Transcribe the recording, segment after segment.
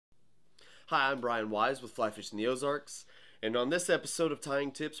Hi, I'm Brian Wise with Fly Fishing the Ozarks, and on this episode of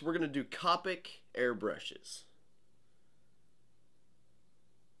Tying Tips, we're going to do Copic Airbrushes.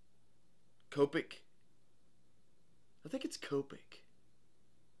 Copic? I think it's Copic.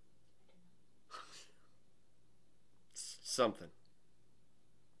 Something.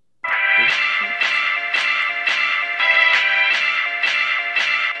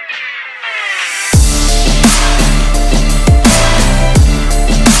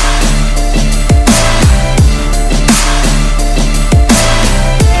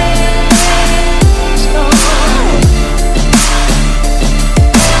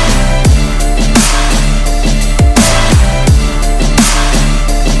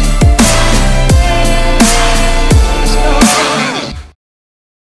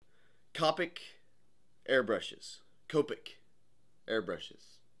 Copic Airbrushes. Copic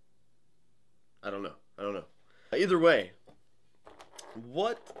Airbrushes. I don't know. Either way,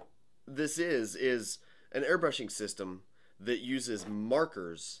 what this is an airbrushing system that uses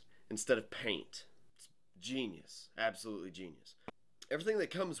markers instead of paint. It's genius. Absolutely genius. Everything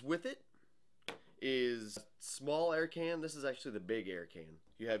that comes with it is a small air can. This is actually the big air can.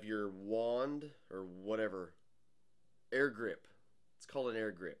 You have your wand or whatever. Air grip. It's called an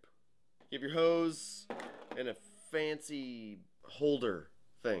air grip. You have your hose and a fancy holder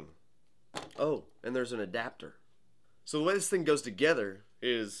thing. Oh, and there's an adapter. So the way this thing goes together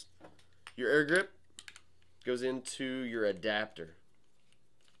is your air grip goes into your adapter.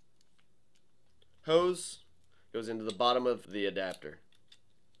 Hose goes into the bottom of the adapter.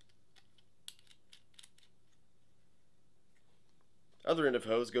 Other end of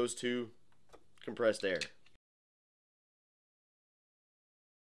hose goes to compressed air.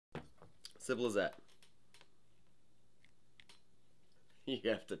 Simple as that. You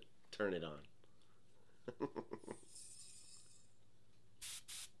have to turn it on.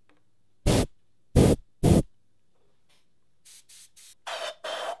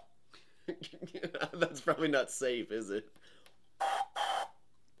 That's probably not safe, is it?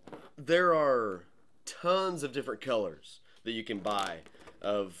 There are tons of different colors that you can buy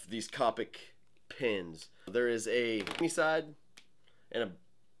of these Copic pens. There is a skinny side and a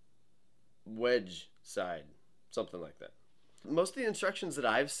wedge side, something like that. Most of the instructions that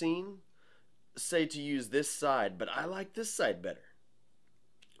I've seen say to use this side, but I like this side better.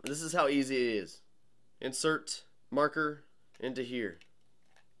 This is how easy it is. Insert marker into here.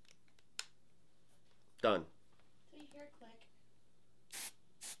 Done.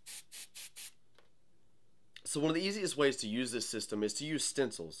 So one of the easiest ways to use this system is to use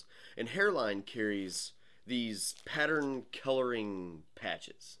stencils, and Hairline carries these pattern coloring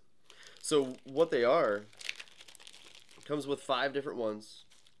patches. So what they are, comes with 5 different ones,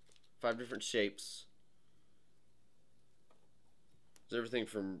 5 different shapes. There's everything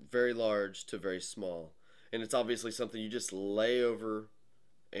from very large to very small. And it's obviously something you just lay over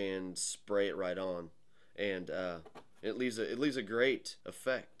and spray it right on. And it leaves a great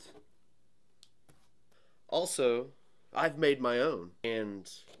effect. Also, I've made my own,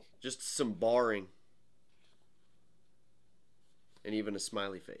 and just some barring and even a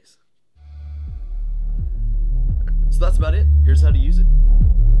smiley face. So that's about it. Here's how to use it.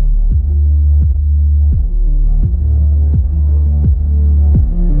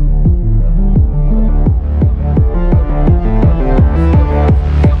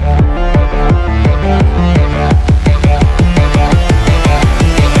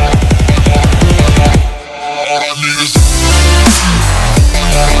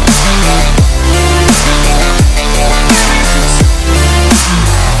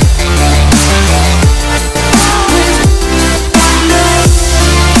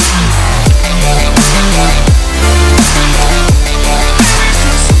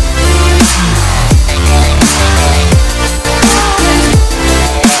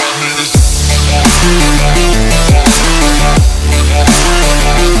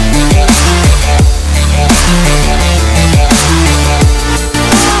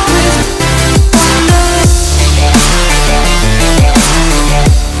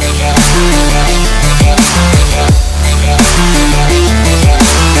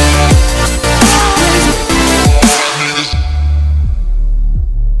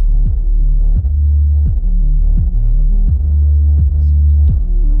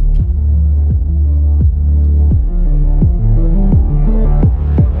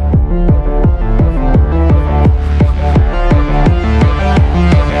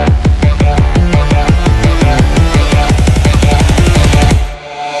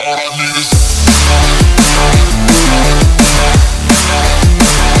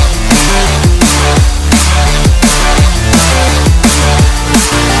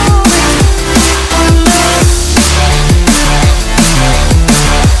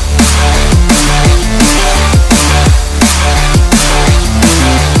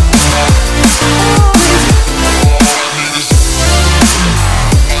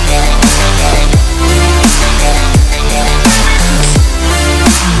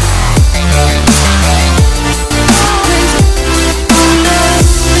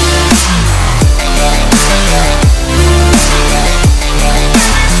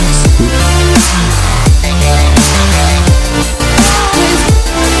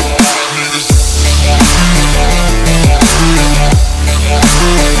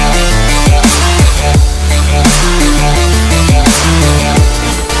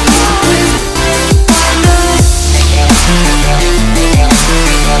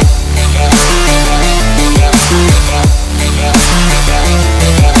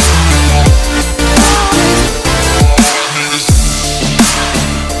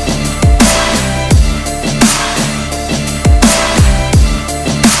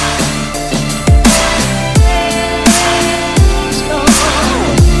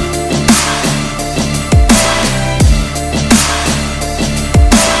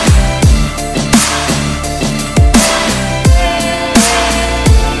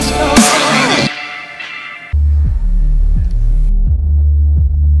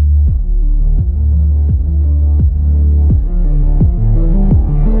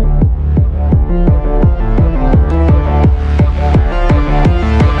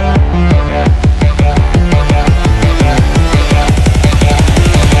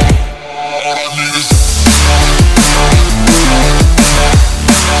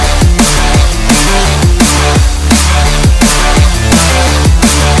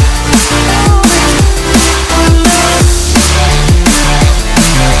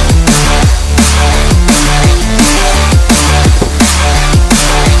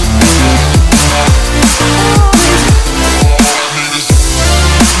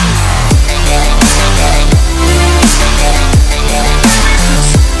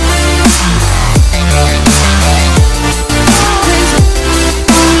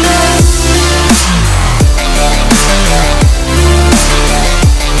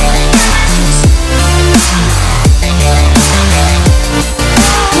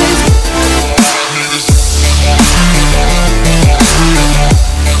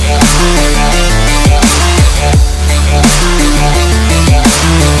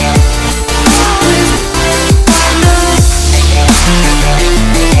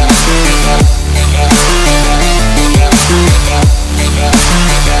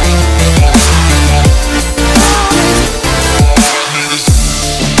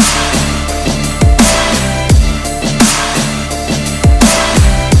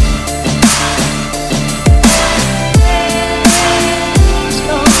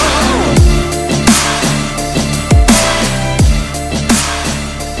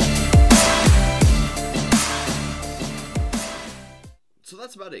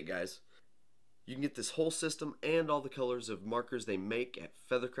 that's about it, guys. You can get this whole system and all the colors of markers they make at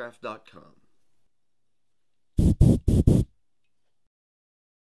feathercraft.com.